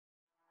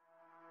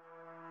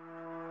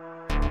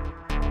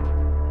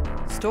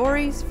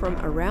stories from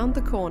around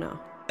the corner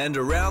and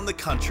around the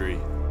country.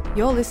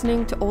 You're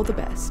listening to All the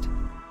Best.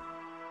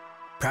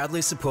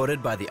 Proudly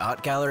supported by the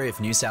Art Gallery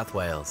of New South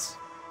Wales.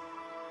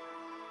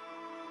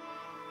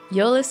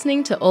 You're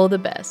listening to All the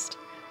Best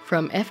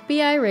from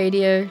FBI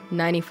Radio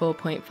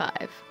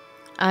 94.5.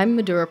 I'm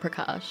Madhura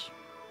Prakash.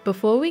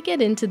 Before we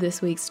get into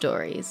this week's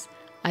stories,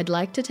 I'd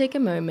like to take a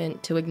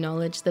moment to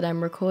acknowledge that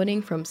I'm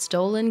recording from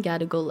stolen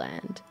Gadigal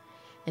land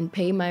and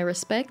pay my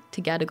respect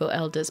to Gadigal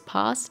elders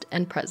past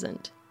and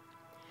present.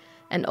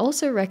 And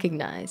also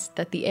recognise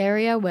that the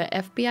area where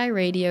FBI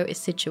Radio is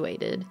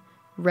situated,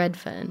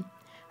 Redfern,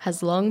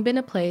 has long been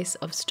a place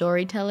of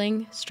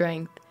storytelling,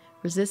 strength,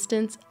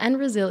 resistance and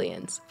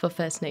resilience for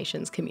First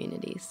Nations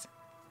communities.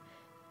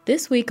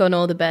 This week on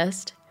All the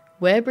Best,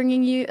 we're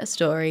bringing you a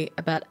story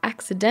about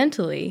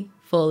accidentally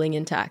falling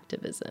into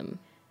activism.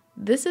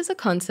 This is a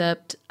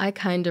concept I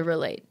kinda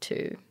relate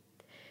to.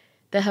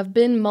 There have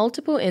been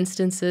multiple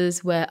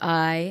instances where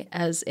I,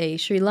 as a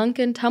Sri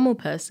Lankan Tamil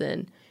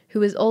person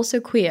who is also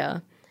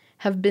queer,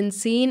 have been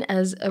seen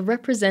as a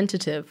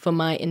representative for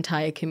my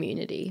entire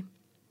community.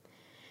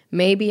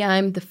 Maybe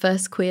I'm the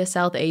first queer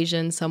South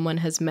Asian someone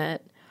has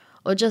met,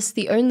 or just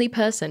the only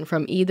person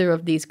from either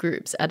of these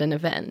groups at an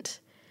event.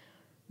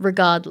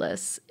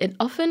 Regardless, it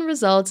often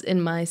results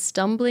in my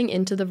stumbling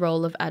into the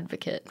role of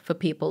advocate for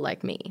people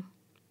like me.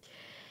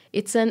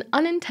 It's an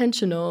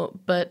unintentional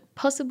but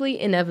possibly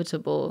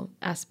inevitable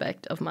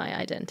aspect of my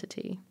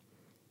identity.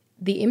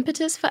 The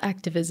impetus for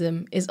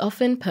activism is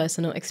often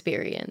personal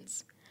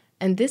experience,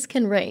 and this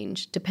can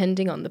range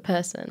depending on the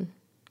person.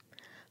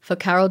 For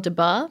Carol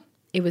DeBar,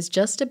 it was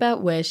just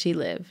about where she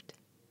lived.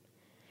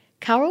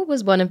 Carol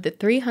was one of the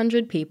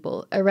 300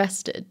 people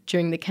arrested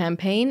during the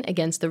campaign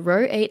against the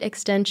Row 8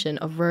 extension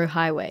of Roe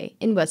Highway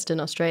in Western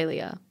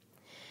Australia,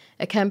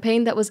 a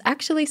campaign that was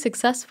actually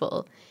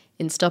successful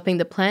in stopping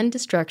the planned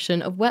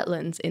destruction of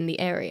wetlands in the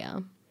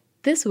area.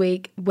 This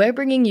week, we're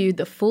bringing you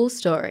the full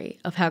story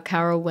of how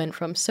Carol went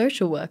from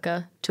social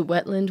worker to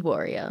wetland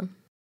warrior.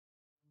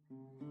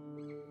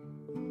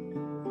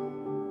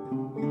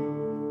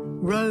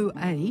 Row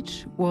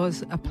 8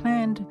 was a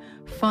planned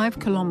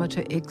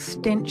 5-kilometre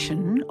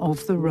extension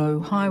of the Roe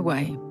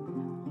Highway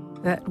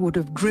that would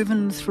have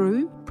driven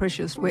through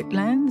precious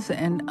wetlands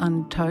and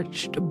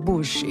untouched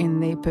bush in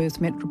the Perth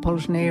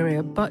metropolitan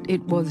area, but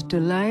it was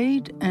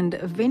delayed and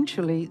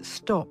eventually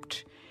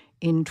stopped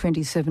in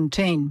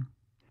 2017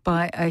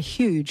 by a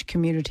huge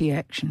community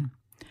action.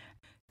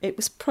 It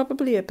was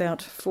probably about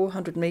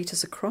 400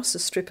 metres across a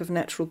strip of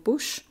natural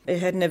bush. It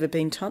had never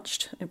been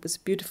touched. It was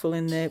beautiful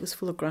in there. It was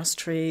full of grass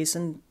trees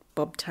and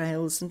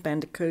bobtails and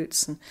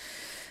bandicoots and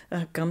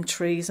gum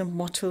trees and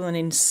wattle, and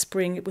in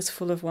spring it was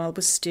full of wild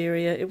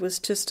wisteria. It was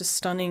just a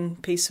stunning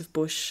piece of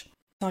bush.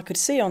 I could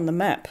see on the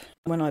map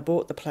when I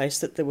bought the place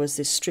that there was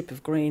this strip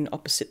of green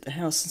opposite the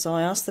house, and so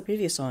I asked the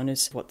previous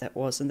owners what that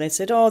was, and they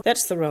said, oh,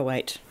 that's the Row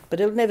 8,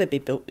 but it'll never be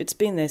built. It's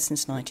been there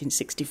since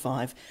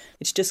 1965.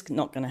 It's just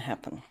not going to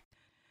happen.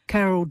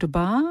 Carol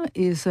DeBar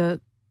is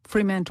a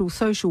Fremantle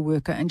social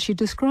worker, and she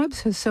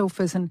describes herself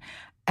as an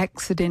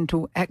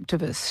accidental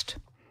activist.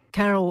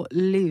 Carol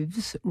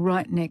lives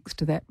right next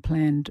to that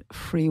planned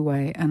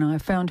freeway, and I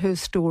found her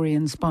story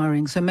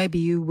inspiring, so maybe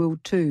you will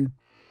too.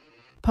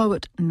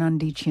 Poet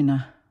Nandi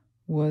Chinna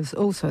was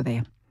also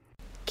there.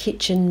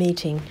 Kitchen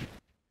meeting.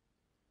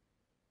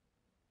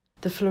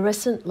 The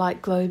fluorescent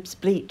light globes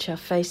bleach our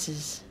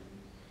faces.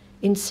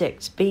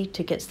 Insects beat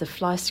against the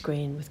fly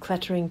screen with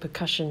clattering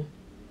percussion,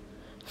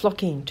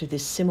 flocking to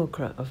this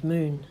simulacra of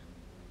moon.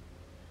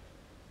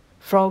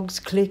 Frogs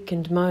click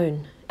and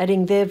moan,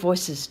 adding their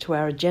voices to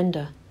our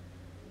agenda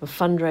of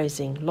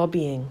fundraising,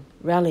 lobbying,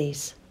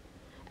 rallies,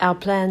 our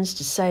plans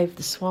to save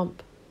the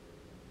swamp.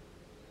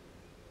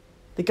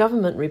 The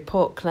government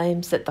report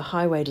claims that the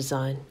highway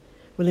design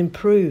will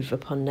improve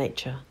upon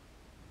nature.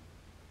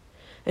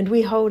 And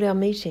we hold our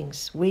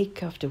meetings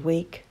week after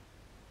week,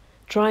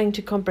 trying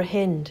to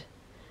comprehend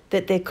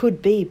that there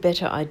could be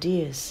better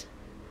ideas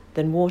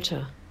than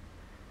water,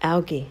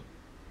 algae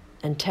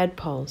and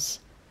tadpoles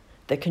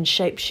that can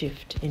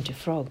shapeshift into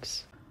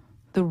frogs.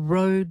 The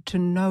road to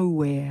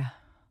nowhere,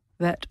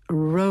 that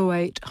Row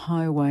 8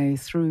 highway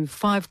through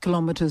 5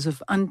 kilometres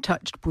of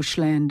untouched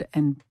bushland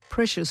and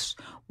precious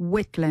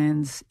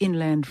wetlands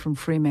inland from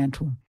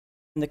Fremantle.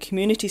 And the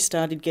community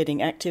started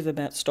getting active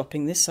about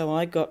stopping this, so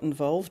I got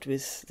involved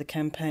with the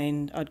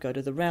campaign. I'd go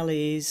to the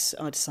rallies,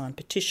 I'd sign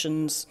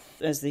petitions.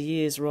 As the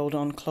years rolled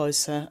on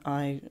closer,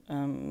 I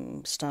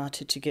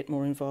started to get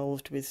more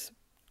involved with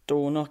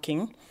door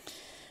knocking.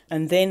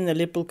 And then the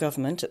Liberal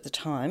government at the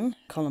time,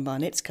 Colin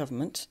Barnett's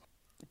government,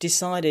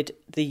 decided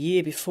the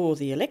year before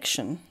the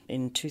election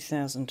in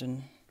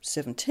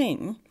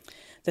 2017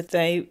 that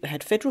they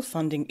had federal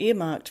funding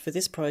earmarked for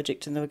this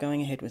project and they were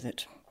going ahead with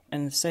it.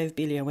 And the Save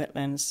Belia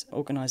Wetlands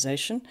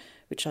organisation,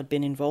 which I'd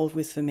been involved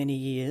with for many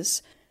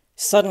years,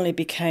 suddenly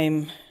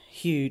became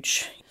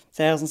huge.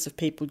 Thousands of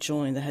people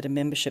joined, they had a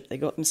membership, they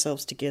got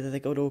themselves together, they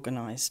got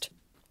organised.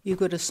 You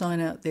got a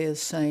sign out there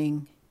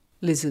saying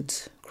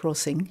lizards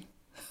crossing.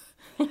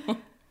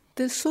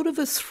 There's sort of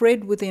a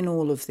thread within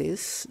all of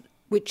this.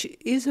 which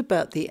is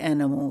about the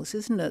animals,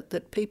 isn't it?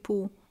 That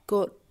people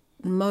got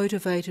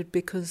motivated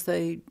because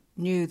they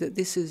knew that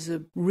this is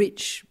a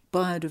rich,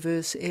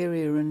 biodiverse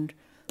area and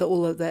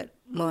all of that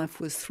life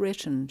was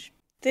threatened.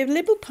 The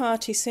Liberal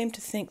Party seemed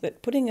to think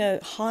that putting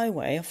a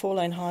highway, a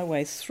 4-lane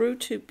highway,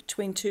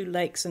 between two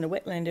lakes in a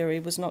wetland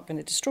area was not going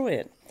to destroy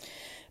it.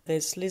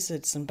 There's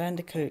lizards and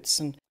bandicoots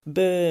and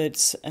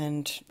birds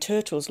and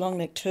turtles,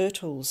 long-necked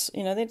turtles.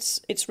 You know,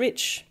 it's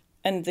rich.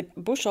 And the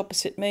bush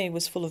opposite me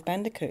was full of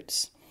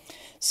bandicoots.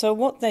 So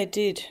what they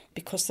did,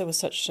 because there was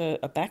such a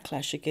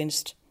backlash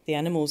against the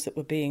animals that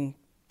were being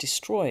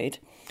destroyed,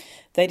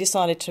 they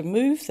decided to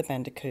move the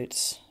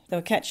bandicoots. They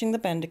were catching the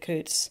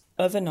bandicoots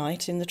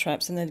overnight in the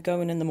traps, and they'd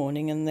go in the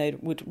morning and they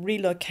would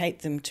relocate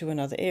them to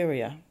another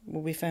area.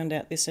 Well, we found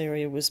out this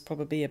area was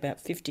probably about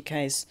 50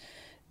 k's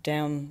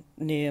down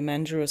near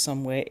Mandurah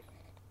somewhere.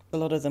 A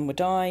lot of them were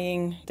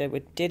dying. They were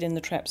dead in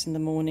the traps in the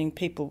morning.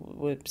 People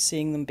were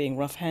seeing them being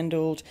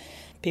rough-handled.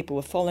 People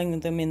were following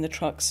them in the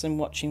trucks and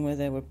watching where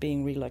they were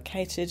being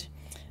relocated.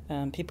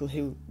 People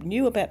who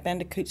knew about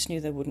bandicoots knew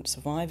they wouldn't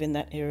survive in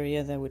that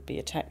area. They would be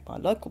attacked by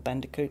local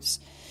bandicoots.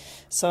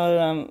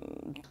 So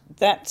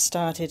that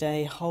started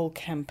a whole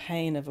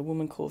campaign of a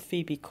woman called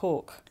Phoebe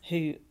Cork,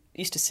 who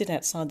used to sit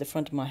outside the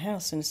front of my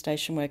house in a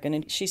station wagon,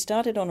 and she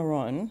started on her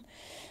own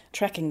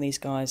tracking these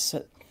guys.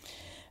 So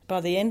by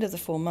the end of the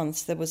 4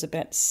 months, there was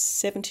about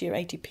 70 or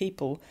 80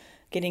 people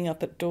getting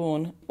up at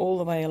dawn all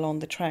the way along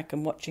the track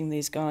and watching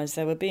these guys.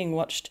 They were being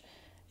watched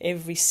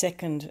every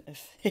second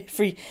of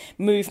every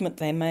movement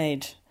they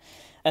made.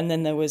 And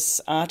then there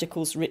was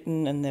articles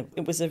written, and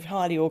it was a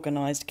highly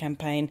organised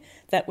campaign.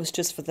 That was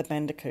just for the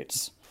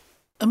bandicoots.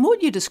 And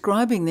what you're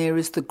describing there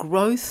is the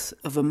growth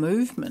of a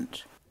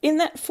movement. In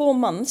that 4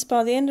 months,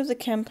 by the end of the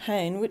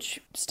campaign,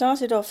 which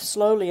started off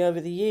slowly over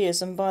the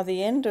years, and by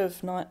the end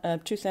of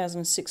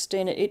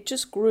 2016, it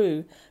just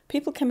grew.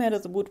 People came out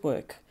of the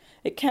woodwork.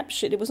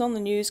 It was on the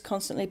news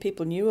constantly.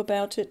 People knew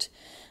about it.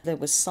 There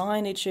was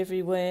signage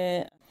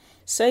everywhere.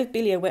 Save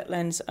Belia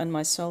Wetlands and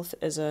myself,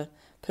 as a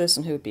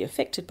person who would be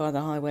affected by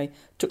the highway,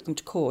 took them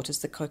to court as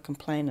the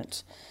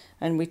co-complainant.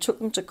 And we took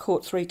them to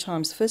court 3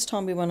 times. The first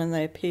time we won and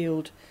they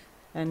appealed,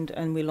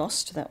 and we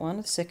lost that one.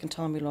 The second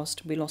time we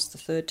lost the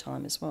third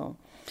time as well.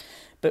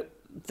 But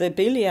the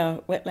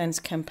Belia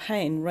Wetlands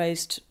campaign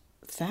raised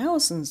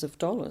thousands of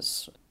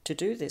dollars to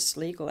do this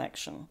legal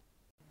action.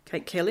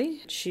 Kate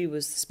Kelly, she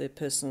was the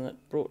person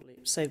that brought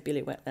Save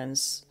Belia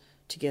Wetlands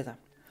together.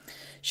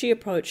 She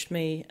approached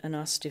me and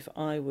asked if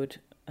I would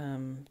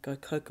go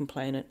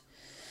co-complainant.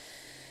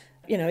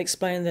 You know,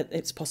 explain that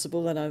it's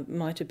possible that I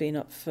might have been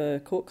up for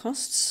court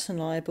costs and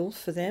liable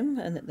for them,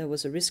 and that there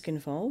was a risk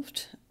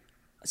involved.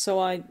 So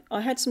I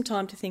had some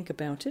time to think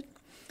about it.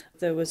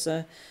 There was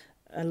a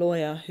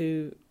lawyer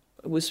who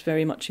was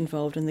very much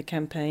involved in the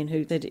campaign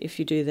who said, if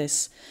you do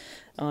this,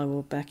 I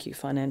will back you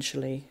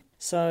financially.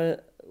 So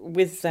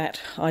with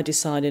that, I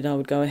decided I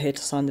would go ahead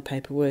to sign the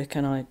paperwork,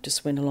 and I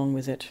just went along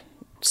with it.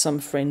 Some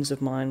friends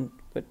of mine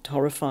were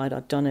horrified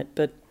I'd done it,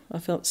 but I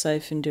felt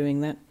safe in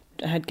doing that.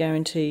 I had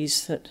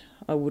guarantees that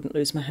I wouldn't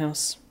lose my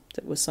house.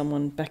 There was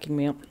someone backing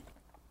me up.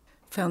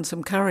 Found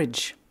some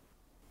courage.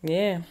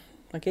 Yeah,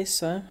 I guess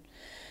so.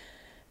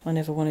 I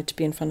never wanted to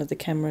be in front of the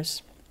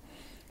cameras,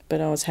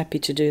 but I was happy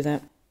to do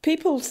that.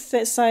 People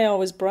say I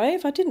was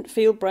brave. I didn't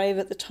feel brave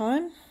at the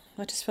time.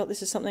 I just felt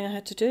this is something I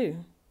had to do.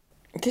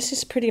 This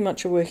is pretty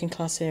much a working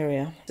class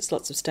area. There's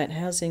lots of state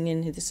housing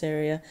in this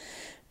area.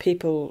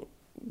 People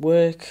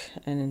work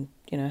and,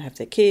 you know, have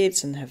their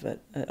kids and have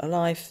a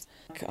life.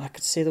 I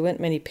could see there weren't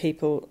many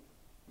people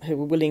who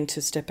were willing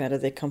to step out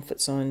of their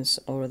comfort zones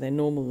or their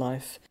normal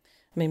life.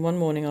 I mean, one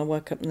morning I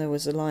woke up and there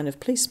was a line of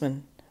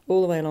policemen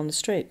all the way along the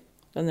street,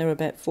 and they were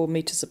about 4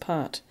 metres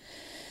apart.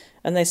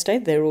 And they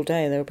stayed there all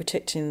day. They were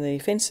protecting the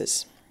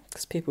fences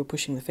because people were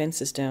pushing the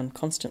fences down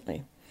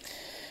constantly.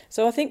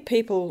 So I think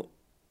people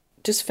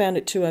just found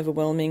it too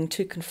overwhelming,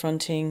 too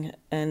confronting,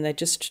 and they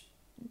just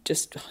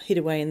hid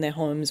away in their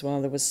homes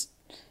while there was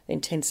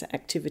intense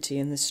activity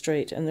in the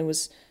street. And it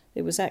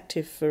was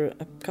active for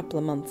a couple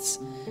of months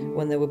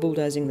when they were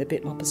bulldozing the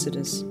bit opposite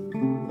us.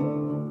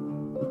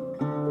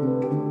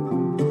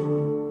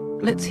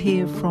 Let's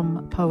hear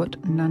from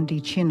poet Nandi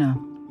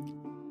Chinna.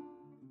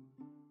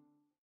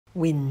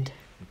 Wind.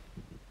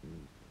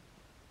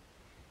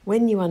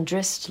 When you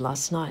undressed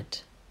last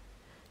night,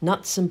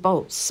 nuts and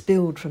bolts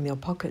spilled from your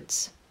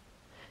pockets,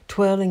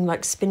 twirling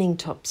like spinning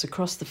tops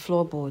across the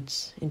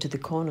floorboards into the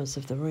corners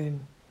of the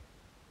room.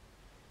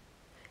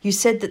 You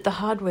said that the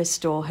hardware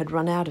store had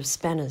run out of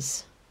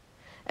spanners,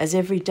 as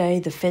every day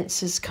the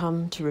fencers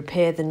come to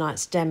repair the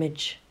night's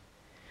damage,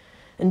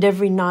 and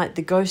every night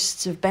the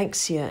ghosts of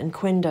Banksia and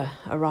Quenda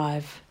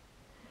arrive,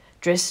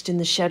 dressed in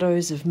the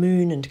shadows of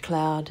moon and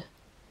cloud,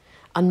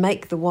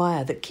 unmake the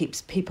wire that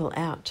keeps people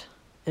out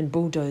and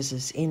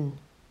bulldozers in.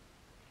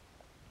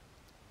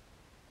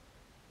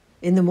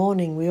 In the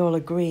morning we all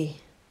agree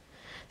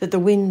that the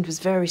wind was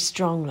very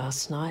strong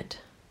last night,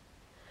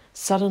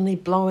 suddenly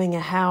blowing a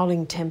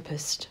howling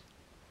tempest,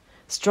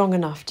 strong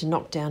enough to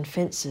knock down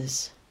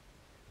fences,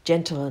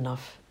 gentle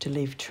enough to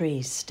leave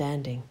trees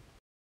standing.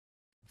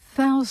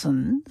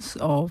 Thousands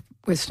of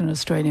Western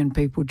Australian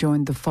people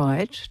joined the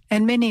fight,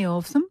 and many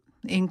of them,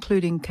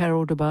 including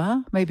Carol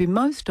DeBar, maybe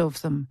most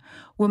of them,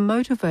 were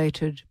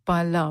motivated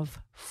by love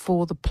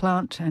for the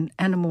plant and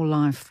animal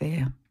life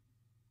there.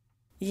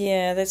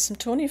 Yeah, there's some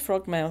tawny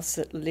frogmouths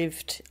that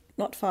lived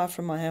not far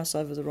from my house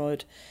over the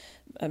road,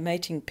 a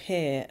mating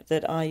pair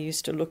that I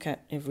used to look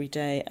at every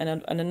day,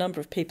 and a number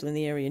of people in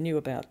the area knew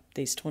about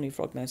these tawny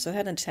frogmouths, so I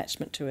had an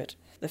attachment to it.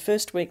 The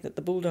first week that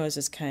the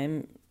bulldozers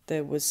came,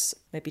 there was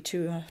maybe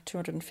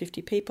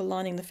 250 people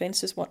lining the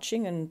fences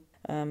watching and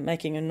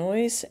making a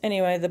noise.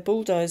 Anyway, the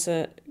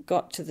bulldozer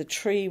got to the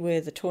tree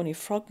where the tawny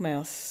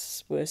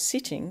frogmouths were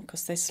sitting,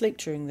 because they sleep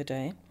during the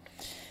day,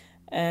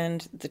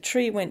 and the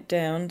tree went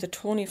down, the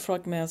tawny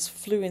frogmouths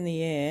flew in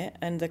the air,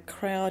 and the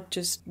crowd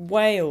just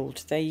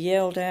wailed. They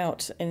yelled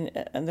out, and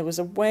there was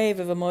a wave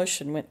of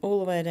emotion, went all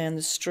the way down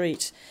the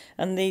street,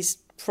 and these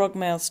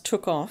frogmouths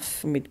took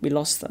off, and we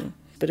lost them.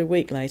 But a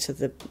week later,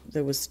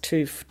 there was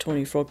 2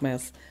 tawny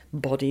frogmouth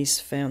bodies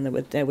found.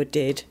 They were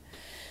dead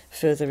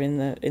further in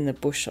the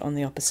bush on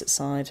the opposite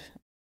side.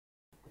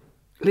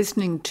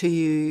 Listening to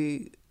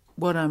you,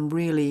 what I'm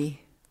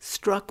really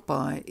struck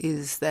by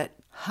is that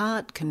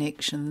heart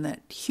connection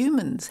that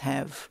humans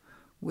have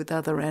with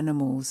other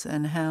animals,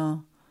 and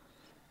how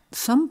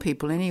some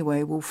people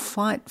anyway will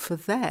fight for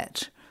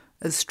that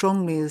as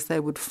strongly as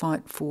they would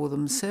fight for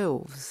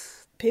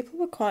themselves. People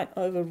were quite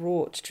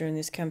overwrought during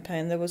this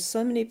campaign. There were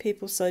so many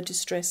people so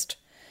distressed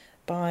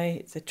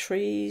by the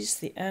trees,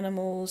 the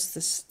animals,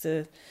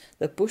 the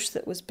bush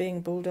that was being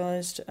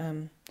bulldozed.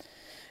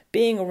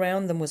 Being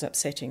around them was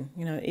upsetting.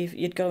 You know, if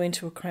you'd go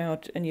into a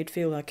crowd and you'd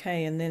feel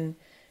okay, and then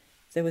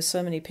there were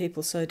so many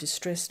people so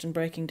distressed and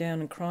breaking down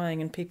and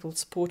crying, and people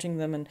supporting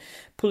them and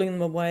pulling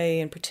them away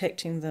and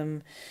protecting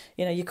them.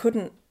 You know, you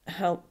couldn't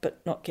help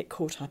but not get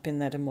caught up in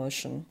that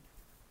emotion.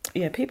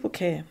 Yeah, people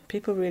care.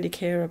 People really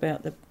care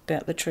about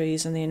the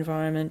trees and the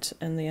environment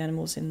and the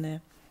animals in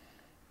there.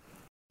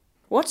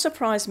 What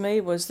surprised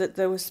me was that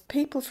there was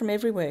people from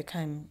everywhere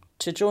came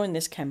to join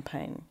this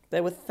campaign.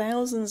 There were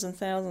thousands and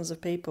thousands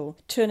of people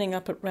turning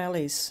up at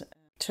rallies,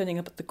 turning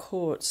up at the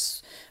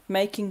courts,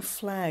 making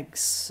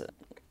flags,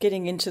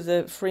 getting into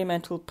the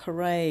Fremantle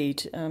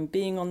parade,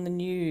 being on the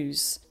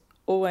news.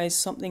 Always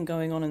something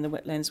going on in the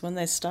wetlands. When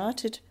they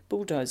started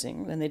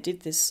bulldozing, and they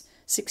did this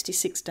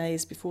 66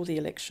 days before the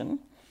election,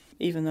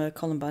 even though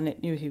Colin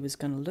Barnett knew he was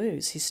going to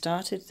lose, he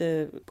started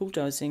the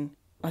bulldozing.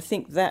 I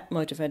think that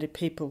motivated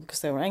people because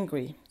they were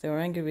angry. They were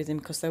angry with him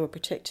because they were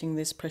protecting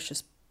this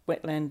precious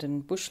wetland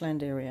and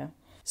bushland area.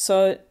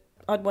 So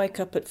I'd wake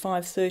up at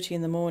 5:30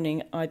 in the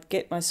morning, I'd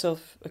get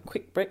myself a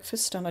quick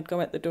breakfast, and I'd go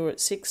out the door at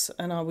 6,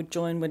 and I would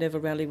join whatever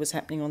rally was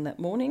happening on that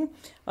morning.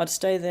 I'd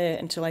stay there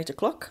until 8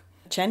 o'clock,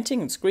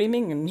 chanting and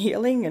screaming and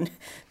yelling and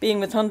being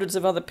with hundreds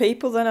of other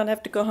people. Then I'd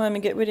have to go home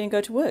and get ready and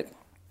go to work.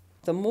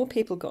 The more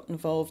people got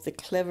involved, the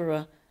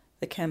cleverer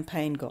the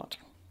campaign got.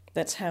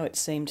 That's how it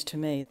seemed to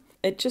me.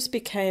 It just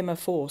became a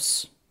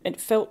force.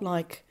 It felt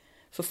like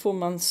for 4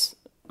 months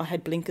I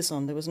had blinkers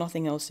on. There was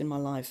nothing else in my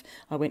life.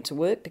 I went to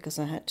work because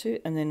I had to,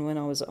 and then when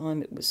I was at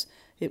home,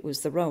 it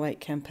was the Row 8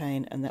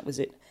 campaign, and that was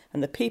it.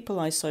 And the people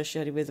I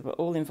associated with were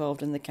all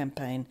involved in the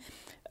campaign.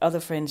 Other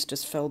friends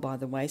just fell by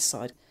the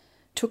wayside.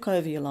 Took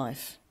over your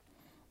life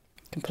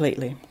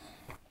completely.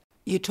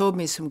 You told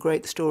me some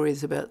great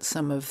stories about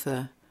some of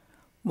the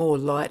more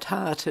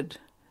light-hearted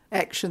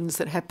actions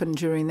that happened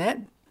during that.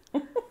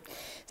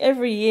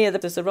 Every year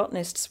there's a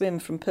Rottnest swim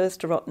from Perth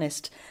to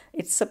Rottnest.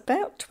 It's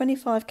about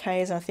 25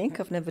 k's, I think.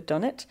 I've never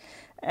done it.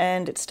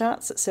 And it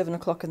starts at 7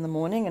 o'clock in the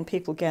morning, and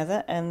people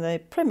gather, and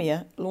the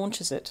Premier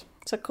launches it.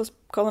 So, of course,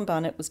 Colin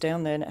Barnett was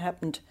down there, and it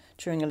happened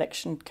during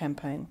election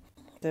campaign.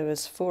 There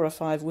was 4 or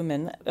 5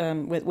 women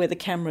where the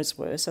cameras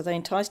were, so they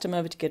enticed him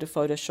over to get a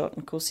photo shot,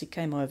 and of course he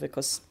came over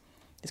because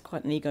he's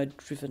quite an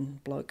ego-driven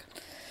bloke.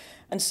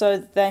 And so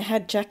they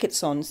had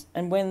jackets on,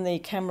 and when the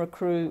camera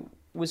crew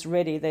was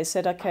ready, they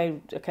said, okay,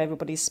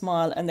 everybody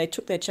smile, and they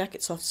took their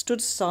jackets off,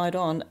 stood side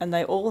on, and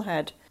they all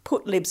had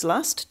put Libs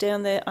Lust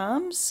down their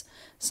arms.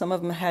 Some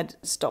of them had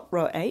Stop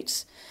Row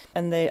 8,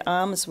 and their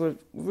arms were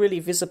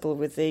really visible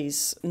with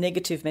these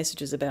negative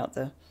messages about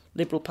the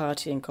Liberal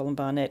Party and Colin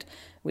Barnett,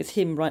 with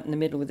him right in the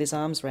middle with his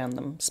arms around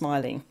them,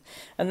 smiling.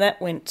 And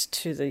that went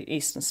to the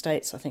Eastern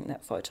States, I think,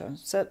 that photo.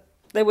 So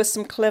there was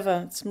some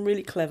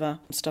really clever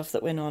stuff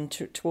that went on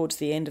towards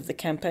the end of the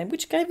campaign,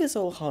 which gave us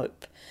all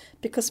hope,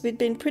 because we'd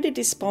been pretty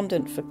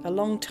despondent for a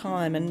long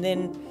time, and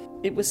then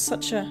it was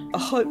such a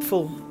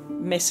hopeful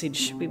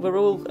message. It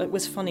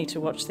was funny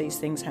to watch these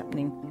things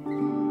happening.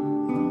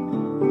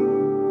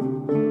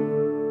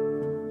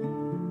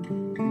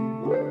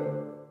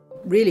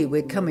 Really,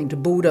 we're coming to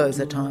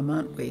bulldozer time,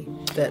 aren't we?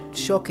 That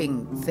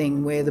shocking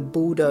thing where the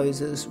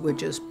bulldozers were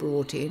just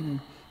brought in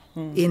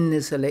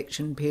this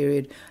election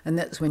period, and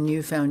that's when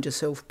you found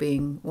yourself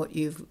being what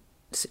you've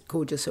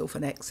called yourself,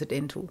 an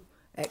accidental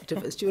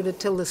activist. Do you want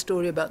to tell the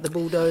story about the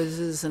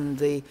bulldozers and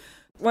the...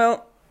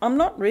 Well, I'm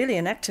not really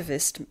an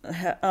activist.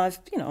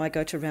 I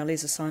go to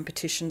rallies, I sign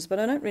petitions, but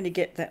I don't really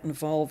get that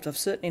involved. I've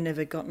certainly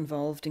never got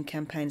involved in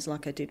campaigns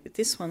like I did with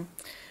this one.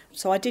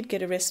 So I did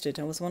get arrested.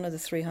 I was one of the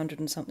 300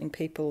 and something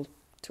people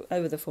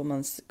over the 4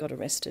 months that got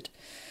arrested.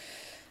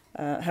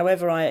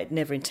 However, I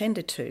never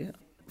intended to.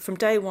 From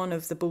day one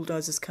of the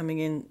bulldozers coming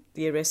in,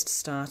 the arrest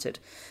started.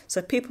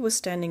 So people were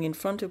standing in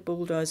front of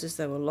bulldozers,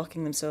 they were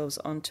locking themselves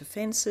onto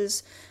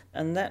fences,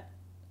 and that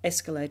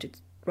escalated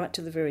right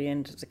to the very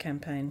end of the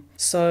campaign.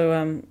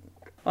 So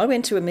I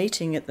went to a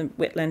meeting at the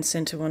Wetland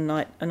Centre one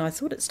night, and I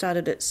thought it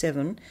started at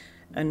 7,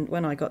 and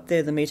when I got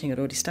there, the meeting had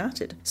already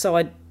started. So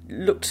I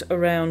looked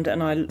around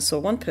and I saw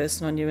one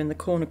person I knew in the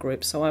corner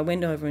group, so I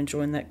went over and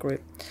joined that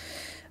group.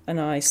 And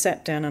I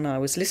sat down and I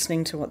was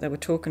listening to what they were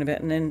talking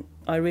about, and then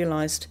I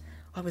realised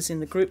I was in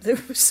the group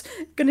that was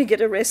going to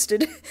get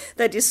arrested.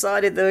 They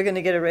decided they were going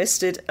to get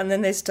arrested, and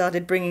then they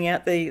started bringing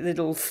out the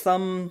little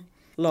thumb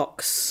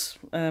locks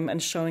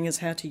and showing us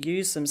how to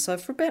use them. So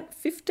for about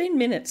 15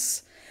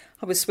 minutes,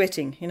 I was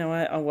sweating.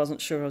 I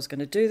wasn't sure I was going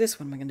to do this.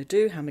 What am I going to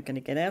do? How am I going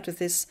to get out of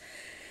this?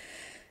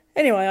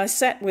 Anyway, I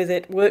sat with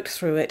it, worked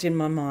through it in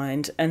my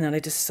mind, and then I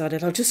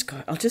decided I'll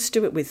just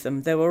do it with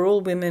them. They were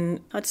all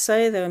women. I'd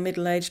say they were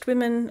middle-aged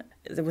women.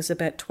 There was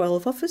about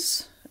 12 of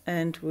us.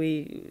 And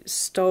we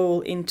stole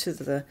into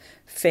the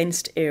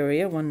fenced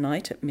area one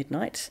night at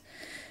midnight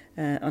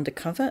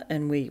undercover,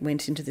 and we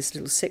went into this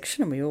little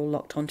section and we all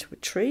locked onto a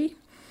tree,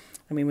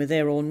 and we were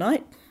there all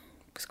night.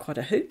 It was quite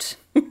a hoot.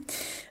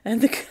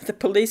 And the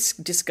police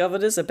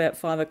discovered us about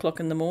 5 o'clock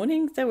in the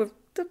morning.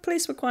 The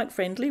police were quite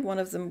friendly. One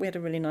of them, we had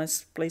a really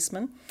nice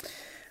policeman.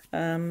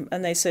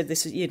 And they said,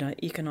 "This is, you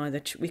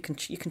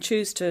can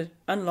choose to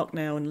unlock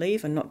now and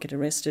leave and not get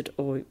arrested,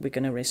 or we're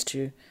going to arrest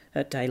you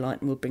at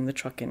daylight and we'll bring the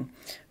truck in."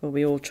 Well,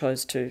 we all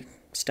chose to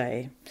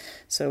stay.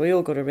 So we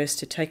all got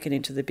arrested, taken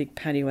into the big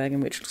paddy wagon,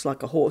 which looks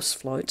like a horse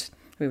float.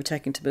 We were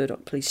taken to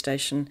Burdock Police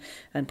Station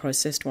and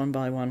processed one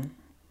by one.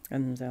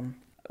 And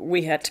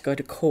we had to go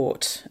to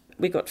court.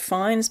 We got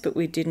fines, but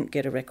we didn't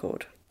get a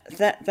record.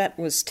 That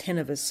was 10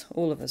 of us,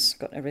 all of us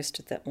got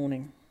arrested that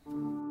morning.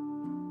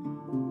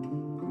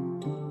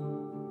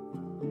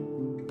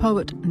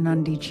 Poet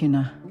Nandi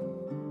Chinna.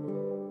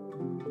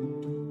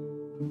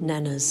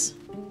 Nanas.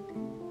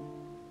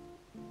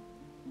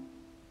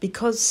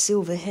 Because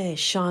silver hair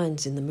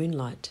shines in the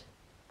moonlight,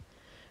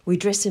 we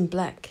dress in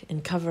black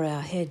and cover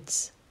our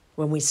heads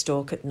when we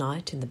stalk at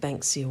night in the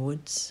Banksia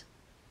woods.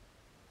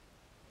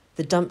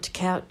 The dumped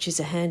couch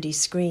is a handy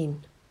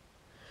screen,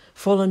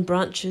 fallen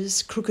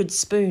branches, crooked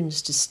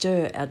spoons to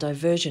stir our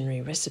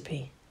diversionary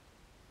recipe.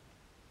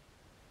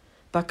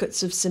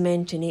 Buckets of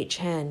cement in each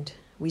hand,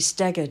 we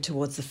stagger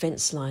towards the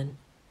fence line,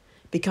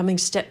 becoming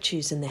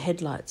statues in the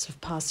headlights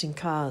of passing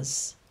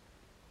cars,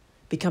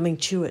 becoming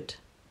Chewett,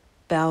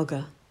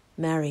 Balga,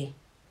 Marry.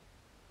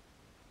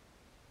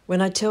 When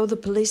I tell the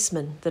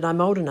policeman that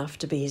I'm old enough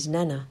to be his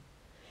nana,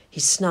 he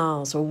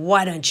snarls, "Well,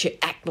 why don't you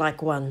act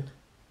like one?"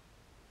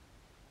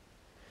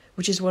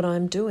 Which is what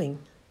I'm doing,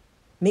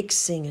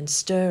 mixing and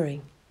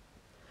stirring,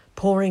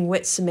 pouring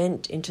wet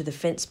cement into the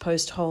fence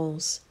post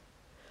holes,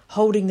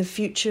 holding the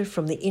future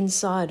from the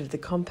inside of the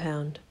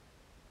compound,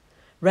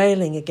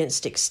 railing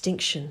against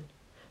extinction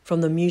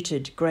from the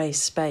muted grey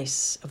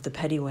space of the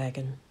paddy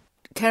wagon.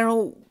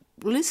 Carol,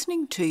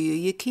 listening to you,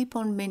 you keep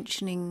on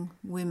mentioning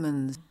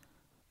women.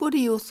 What are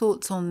your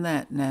thoughts on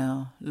that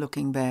now,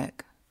 looking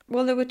back?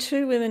 Well, there were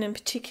 2 women in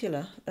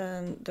particular.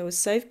 There was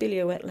Save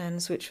Billia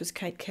Wetlands, which was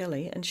Kate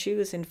Kelly, and she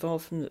was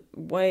involved from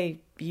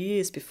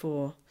years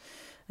before.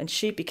 And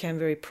she became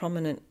very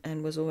prominent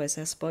and was always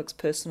our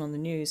spokesperson on the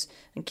news.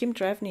 And Kim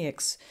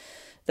Dravniek's,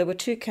 there were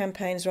 2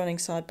 campaigns running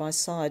side by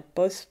side,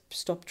 both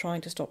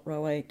trying to stop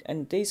Row 8,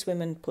 and these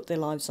women put their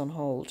lives on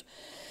hold.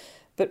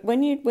 But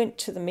when you went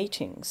to the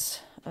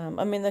meetings,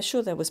 they're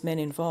sure there was men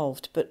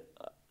involved, but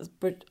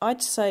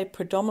I'd say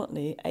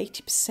predominantly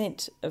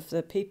 80% of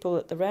the people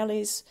at the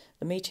rallies,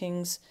 the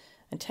meetings,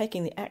 and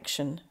taking the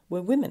action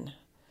were women.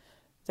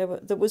 There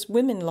was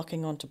women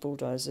locking onto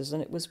bulldozers,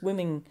 and it was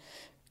women,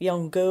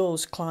 young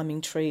girls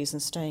climbing trees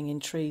and staying in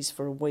trees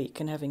for a week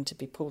and having to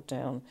be pulled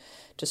down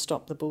to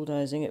stop the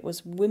bulldozing. It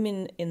was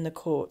women in the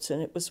courts,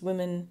 and it was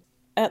women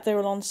out there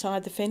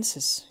alongside the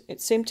fences.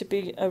 It seemed to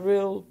be a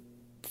real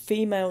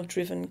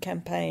female-driven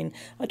campaign.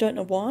 I don't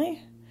know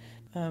why.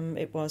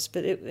 It was,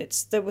 but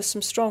there were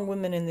some strong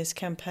women in this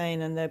campaign,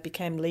 and they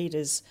became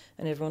leaders,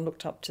 and everyone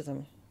looked up to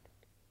them.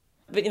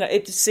 But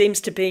it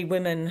seems to be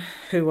women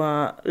who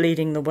are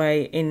leading the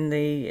way in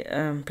the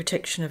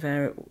protection of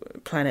our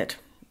planet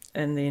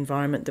and the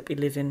environment that we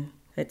live in.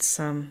 It's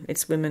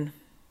women.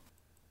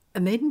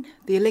 And then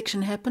the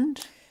election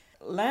happened?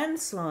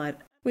 Landslide.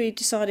 We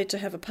decided to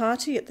have a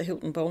party at the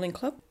Hilton Bowling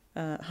Club.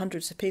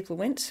 Hundreds of people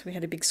went. We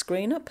had a big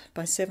screen up.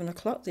 By 7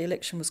 o'clock, the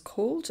election was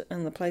called,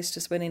 and the place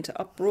just went into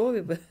uproar. We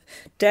were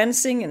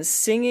dancing and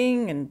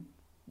singing, and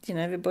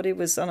everybody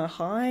was on a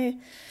high.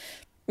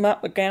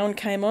 Mark McGowan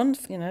came on,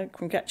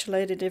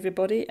 congratulated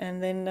everybody,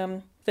 and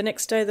then the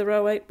next day the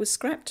Row 8 was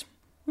scrapped.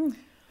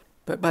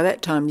 But But by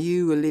that time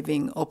you were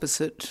living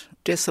opposite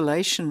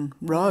Desolation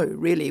Row,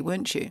 really,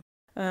 weren't you?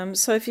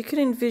 So if you could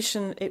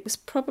envision, it was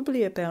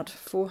probably about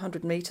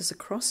 400 metres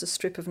across a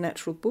strip of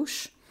natural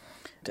bush.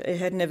 It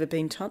had never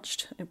been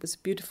touched. It was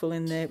beautiful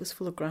in there. It was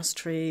full of grass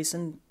trees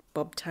and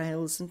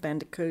bobtails and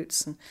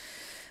bandicoots and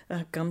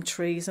gum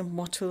trees and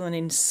wattle, and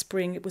in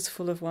spring it was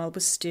full of wild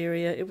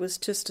wisteria. It was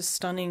just a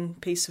stunning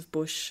piece of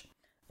bush.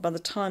 By the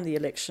time the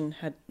election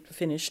had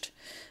finished,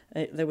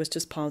 there was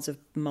just piles of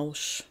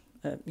mulch,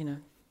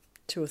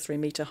 2 or 3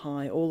 metre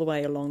high, all the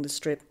way along the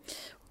strip,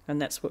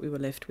 and that's what we were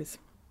left with.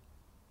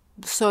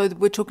 So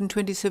we're talking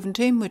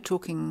 2017, we're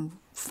talking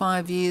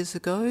 5 years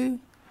ago.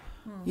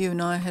 You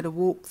and I had a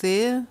walk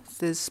there.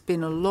 There's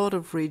been a lot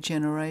of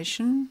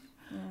regeneration,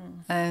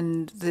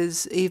 and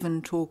there's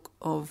even talk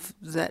of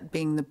that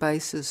being the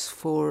basis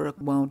for a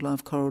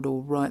wildlife corridor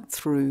right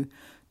through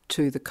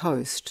to the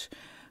coast.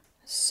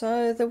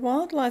 So the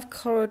wildlife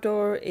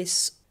corridor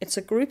it's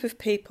a group of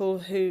people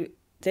who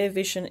their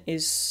vision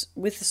is,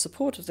 with the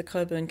support of the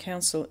Coburn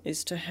Council,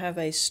 is to have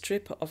a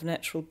strip of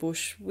natural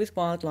bush with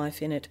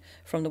wildlife in it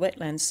from the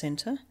Wetlands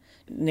Centre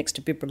next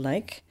to Bibra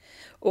Lake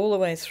all the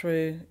way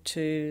through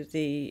to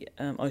the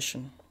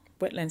ocean.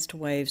 Wetlands to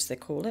Waves, they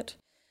call it.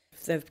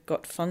 They've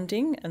got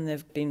funding and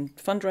they've been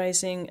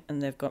fundraising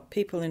and they've got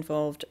people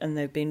involved and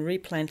they've been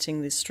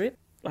replanting this strip.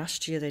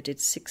 Last year they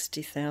did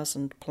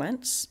 60,000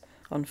 plants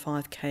on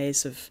 5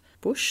 k's of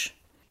bush.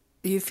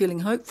 Are you feeling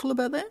hopeful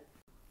about that?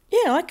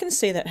 Yeah, I can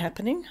see that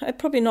happening.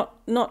 Probably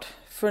not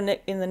for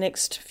in the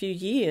next few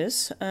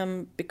years,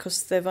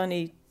 because they've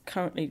only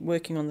currently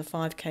working on the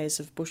 5 k's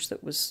of bush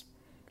that was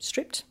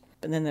stripped,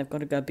 but then they've got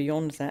to go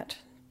beyond that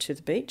to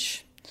the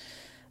beach.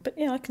 But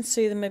yeah, I can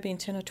see them maybe in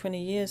 10 or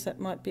 20 years that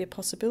might be a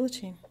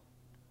possibility.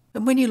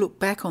 And when you look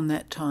back on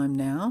that time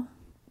now,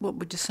 what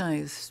would you say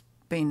has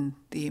been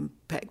the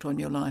impact on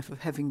your life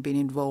of having been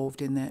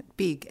involved in that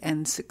big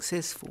and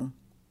successful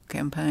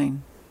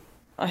campaign?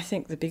 I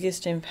think the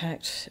biggest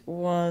impact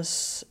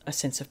was a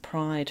sense of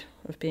pride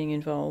of being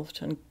involved,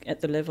 and at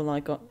the level I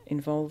got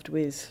involved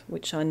with,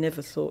 which I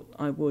never thought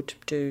I would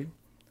do.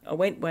 I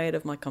went way out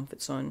of my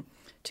comfort zone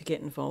to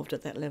get involved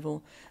at that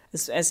level,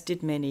 as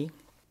did many.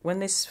 When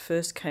this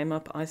first came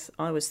up,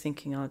 I was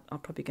thinking I'm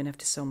probably going to have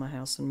to sell my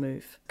house and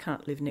move.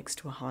 Can't live next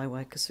to a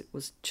highway because it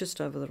was just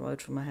over the road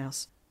from my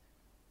house.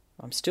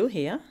 I'm still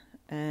here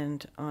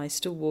and I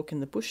still walk in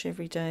the bush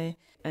every day,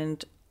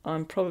 and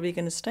I'm probably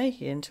going to stay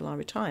here until I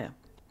retire.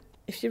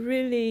 If you're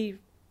really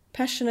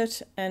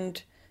passionate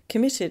and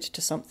committed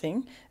to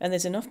something and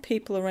there's enough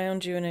people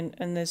around you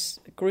and there's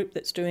a group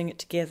that's doing it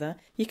together,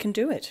 you can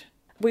do it.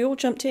 We all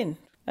jumped in,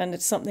 and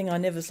it's something I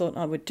never thought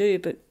I would do,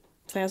 but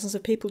thousands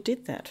of people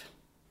did that.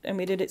 And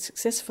we did it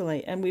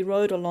successfully, and we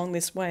rode along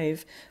this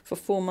wave for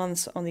 4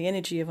 months on the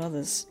energy of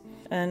others.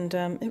 And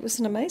it was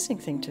an amazing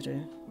thing to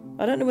do.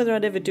 I don't know whether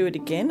I'd ever do it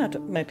again.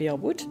 Maybe I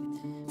would.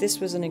 This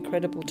was an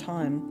incredible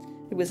time.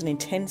 It was an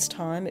intense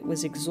time. It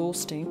was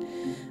exhausting,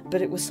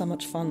 but it was so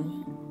much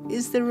fun.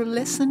 Is there a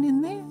lesson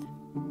in there?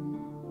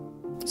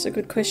 It's a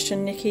good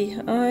question, Nikki.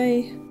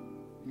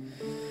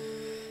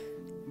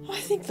 I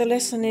think the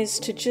lesson is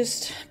to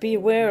just be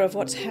aware of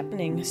what's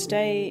happening,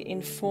 stay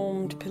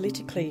informed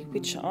politically,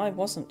 which I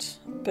wasn't,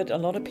 but a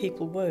lot of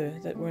people were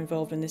that were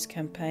involved in this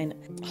campaign.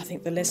 I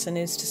think the lesson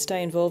is to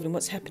stay involved in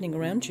what's happening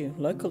around you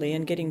locally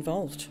and get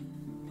involved.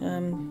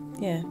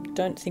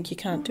 Don't think you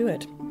can't do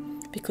it,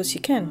 because you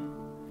can.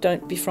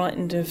 Don't be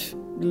frightened of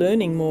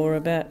learning more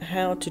about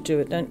how to do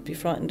it. Don't be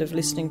frightened of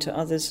listening to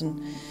others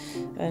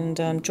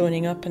and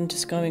joining up and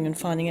just going and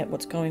finding out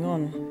what's going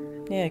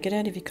on. Yeah, get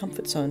out of your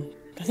comfort zone.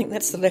 I think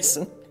that's the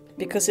lesson.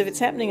 Because if it's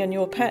happening on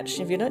your patch,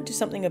 if you don't do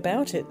something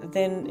about it,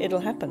 then it'll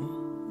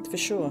happen, for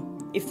sure.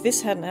 If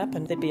this hadn't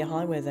happened, there'd be a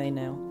highway there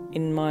now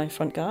in my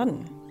front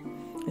garden,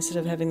 instead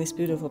of having this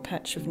beautiful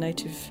patch of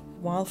native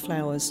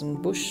wildflowers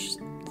and bush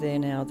there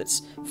now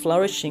that's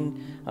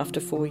flourishing after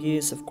 4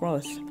 years of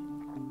growth.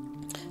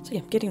 So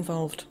yeah, get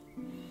involved.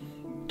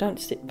 Don't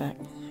sit back.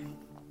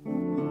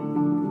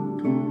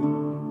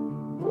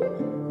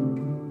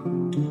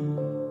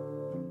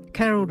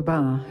 Carol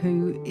DeBar,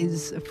 who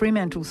is a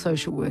Fremantle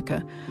social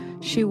worker,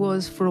 she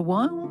was for a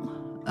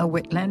while a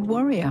wetland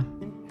warrior.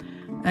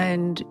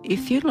 And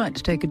if you'd like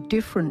to take a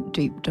different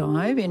deep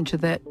dive into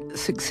that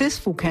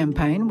successful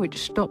campaign which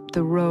stopped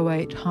the Row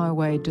 8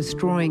 highway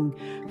destroying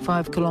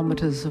 5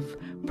 kilometres of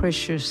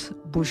precious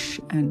bush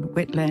and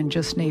wetland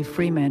just near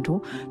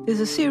Fremantle, there's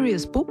a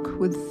serious book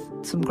with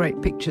some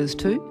great pictures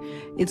too.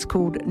 It's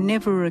called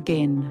Never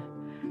Again: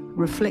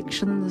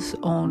 Reflections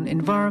on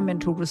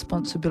Environmental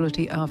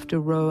Responsibility After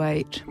Row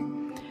 8.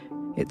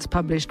 It's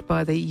published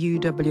by the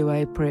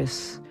UWA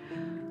Press.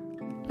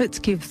 Let's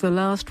give the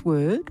last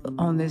word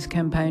on this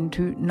campaign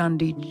to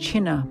Nandi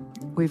Chinna.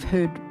 We've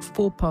heard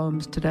 4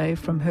 poems today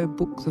from her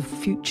book The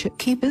Future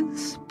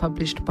Keepers,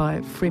 published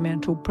by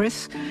Fremantle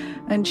Press,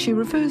 and she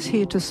refers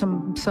here to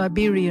some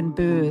Siberian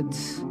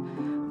birds.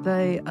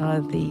 They are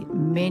the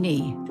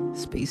many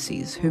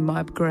species who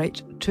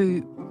migrate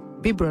to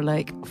Bibra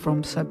Lake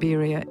from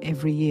Siberia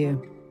every year.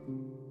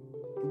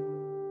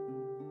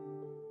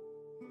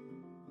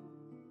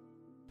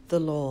 the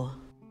law.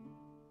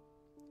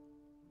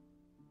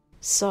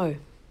 So,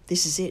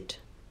 this is it.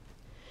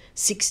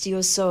 60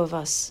 or so of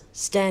us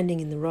standing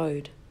in the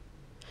road.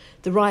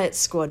 The riot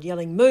squad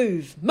yelling,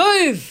 "Move!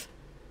 Move!"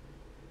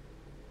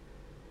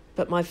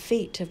 But my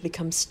feet have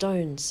become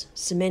stones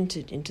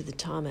cemented into the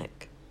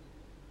tarmac.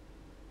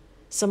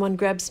 Someone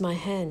grabs my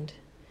hand,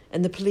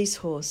 and the police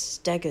horse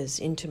staggers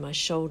into my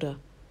shoulder.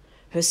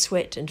 Her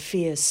sweat and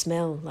fear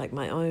smell like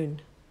my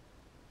own.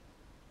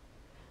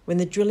 When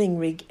the drilling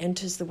rig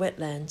enters the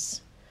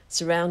wetlands,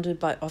 surrounded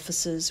by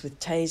officers with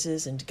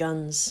tasers and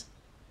guns,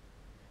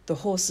 the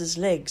horse's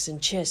legs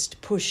and chest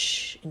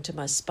push into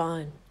my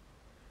spine,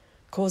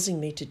 causing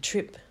me to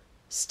trip,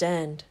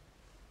 stand,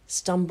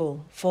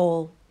 stumble,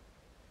 fall.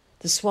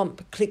 The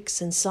swamp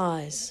clicks and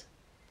sighs.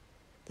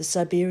 The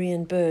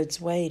Siberian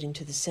birds wade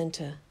into the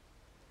centre,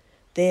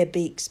 their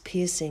beaks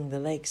piercing the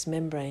lake's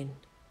membrane,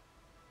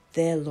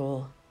 their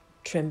law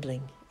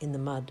trembling in the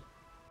mud.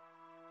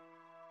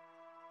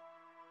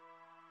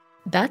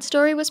 That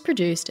story was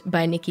produced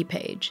by Nikki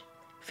Page,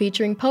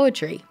 featuring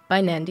poetry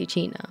by Nandi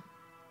Chena.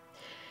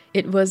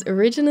 It was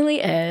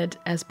originally aired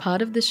as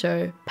part of the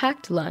show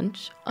Packed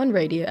Lunch on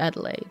Radio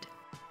Adelaide.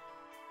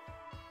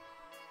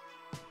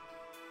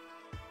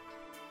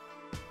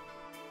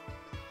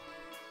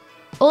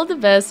 All the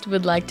Best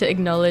would like to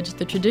acknowledge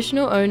the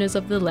traditional owners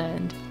of the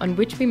land on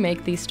which we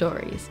make these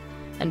stories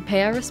and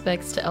pay our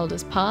respects to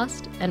elders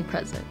past and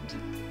present.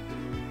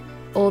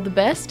 All the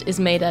Best is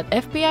made at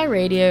FBI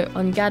Radio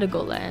on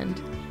Gadigal land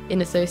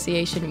in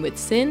association with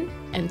SYN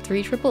and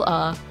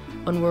 3RRR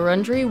on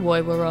Wurundjeri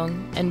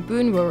Woiwurrung and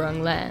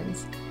Boonwurrung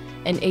lands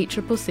and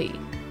 8CCC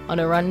on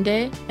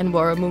Arunde and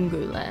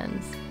Warramungu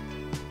lands.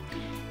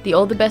 The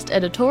All the Best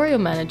editorial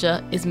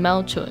manager is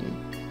Mel Chun,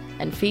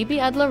 and Phoebe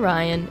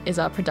Adler-Ryan is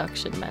our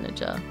production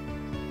manager.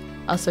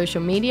 Our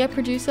social media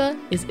producer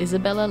is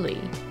Isabella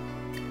Lee.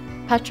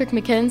 Patrick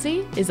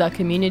McKenzie is our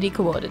community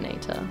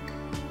coordinator.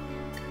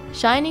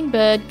 Shining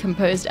Bird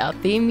composed our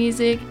theme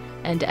music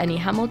and Annie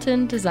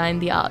Hamilton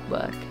designed the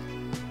artwork.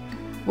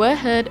 We're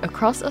heard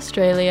across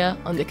Australia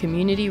on the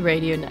Community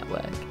Radio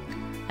Network,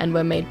 and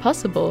were made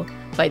possible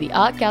by the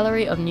Art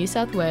Gallery of New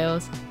South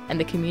Wales and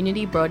the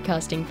Community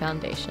Broadcasting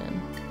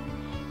Foundation.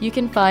 You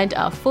can find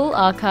our full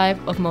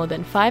archive of more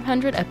than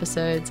 500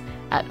 episodes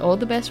at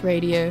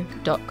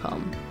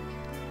allthebestradio.com.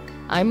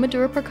 I'm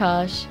Madhura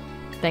Prakash.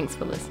 Thanks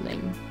for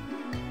listening.